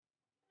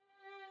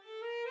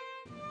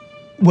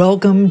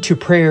Welcome to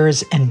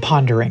Prayers and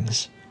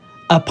Ponderings,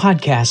 a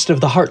podcast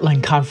of the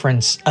Heartland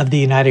Conference of the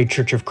United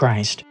Church of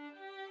Christ.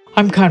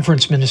 I'm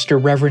Conference Minister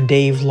Reverend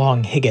Dave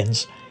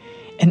Long-Higgins,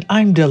 and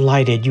I'm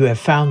delighted you have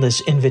found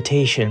this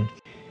invitation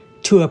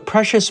to a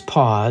precious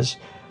pause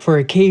for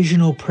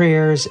occasional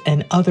prayers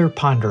and other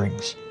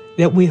ponderings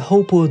that we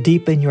hope will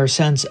deepen your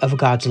sense of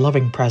God's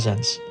loving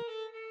presence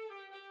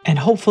and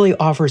hopefully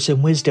offer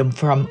some wisdom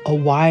from a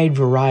wide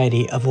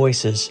variety of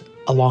voices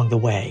along the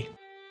way.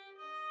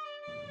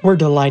 We're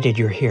delighted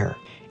you're here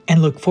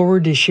and look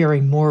forward to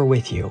sharing more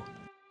with you.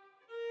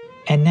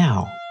 And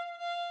now,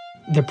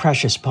 the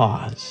precious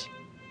pause.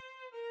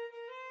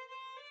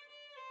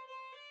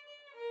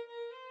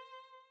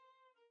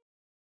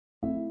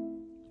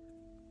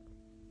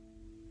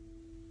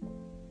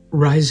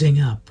 Rising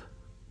up,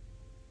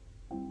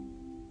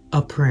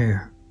 a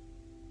prayer.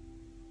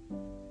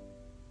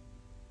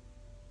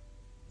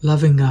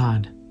 Loving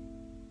God,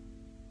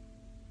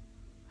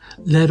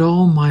 let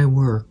all my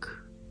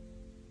work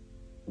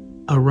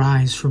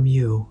arise from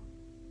you.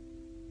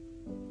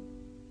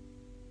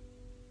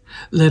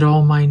 Let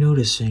all my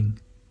noticing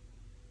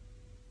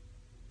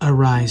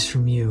arise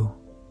from you.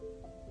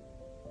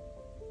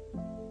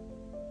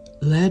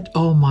 Let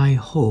all my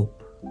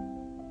hope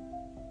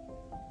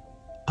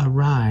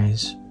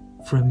arise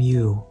from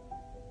you.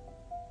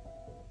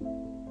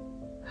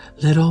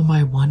 Let all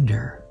my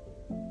wonder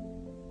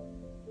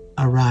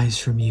arise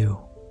from you.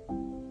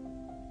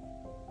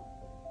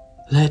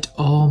 Let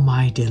all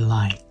my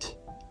delight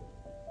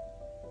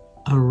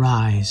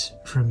arise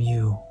from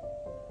you.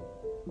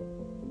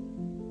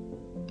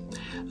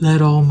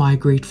 Let all my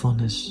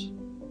gratefulness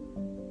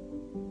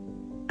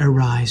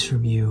arise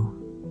from you.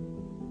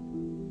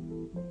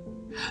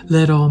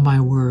 Let all my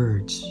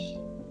words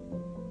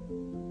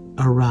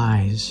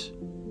arise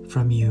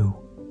from you.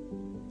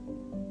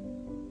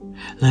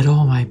 Let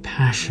all my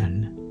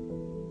passion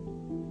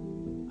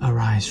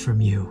arise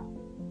from you.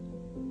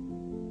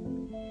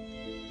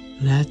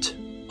 Let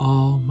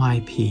all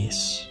my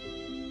peace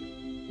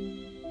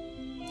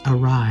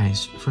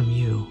arise from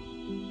you.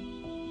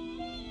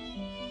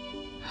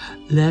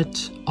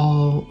 Let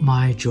all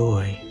my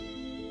joy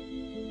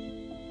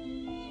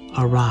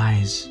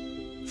arise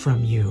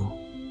from you.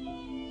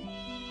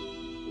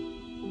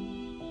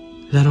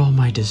 Let all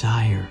my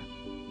desire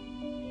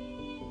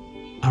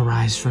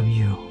arise from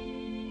you.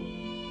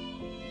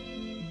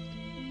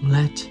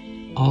 Let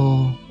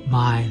all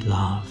my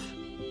love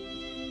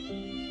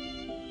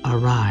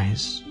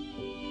arise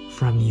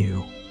from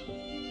you.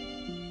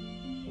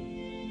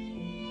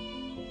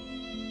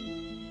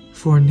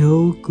 For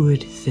no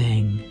good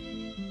thing,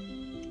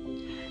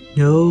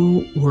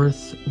 no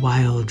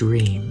worthwhile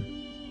dream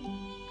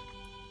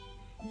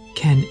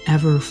can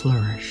ever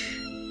flourish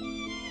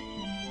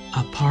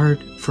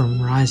apart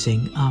from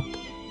rising up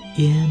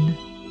in,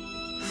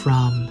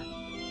 from,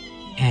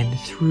 and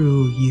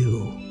through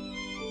you,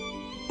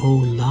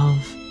 O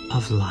love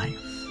of life.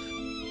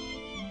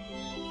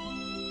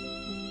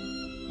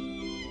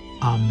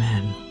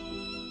 Amen.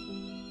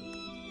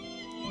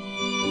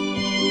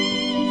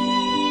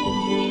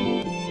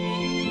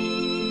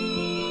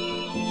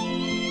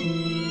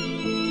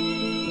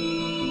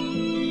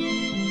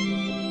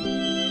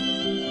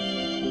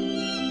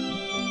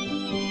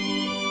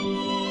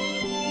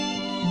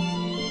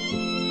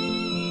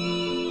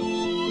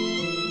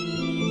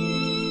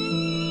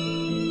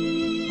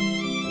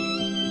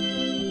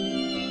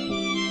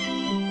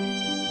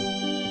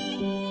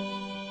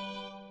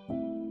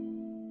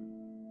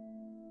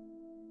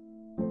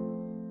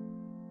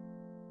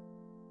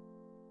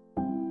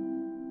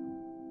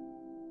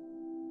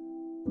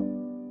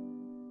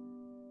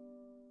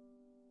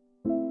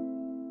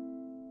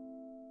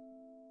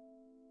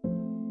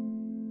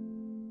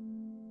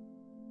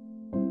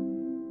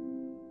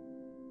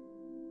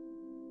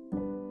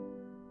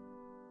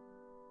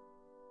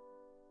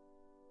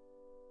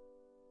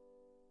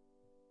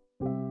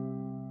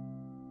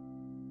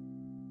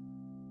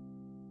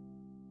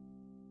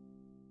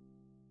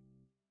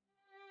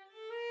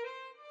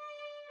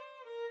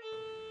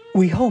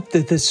 We hope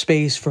that this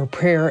space for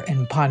prayer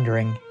and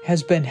pondering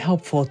has been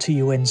helpful to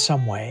you in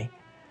some way.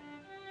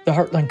 The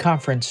Heartland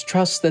Conference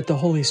trusts that the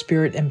Holy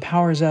Spirit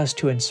empowers us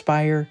to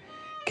inspire,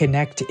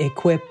 connect,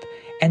 equip,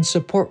 and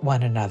support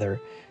one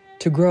another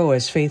to grow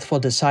as faithful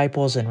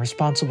disciples and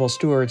responsible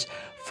stewards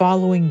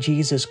following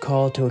Jesus'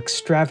 call to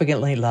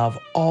extravagantly love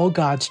all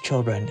God's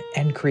children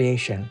and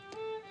creation.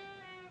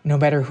 No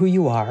matter who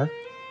you are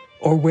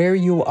or where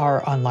you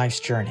are on life's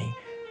journey,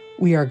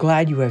 we are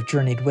glad you have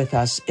journeyed with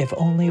us, if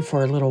only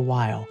for a little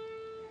while.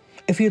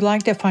 If you'd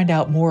like to find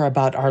out more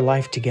about our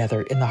life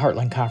together in the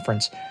Heartland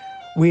Conference,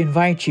 we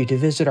invite you to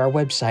visit our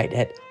website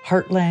at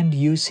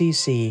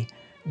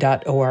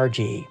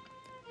heartlanducc.org.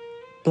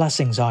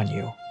 Blessings on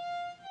you.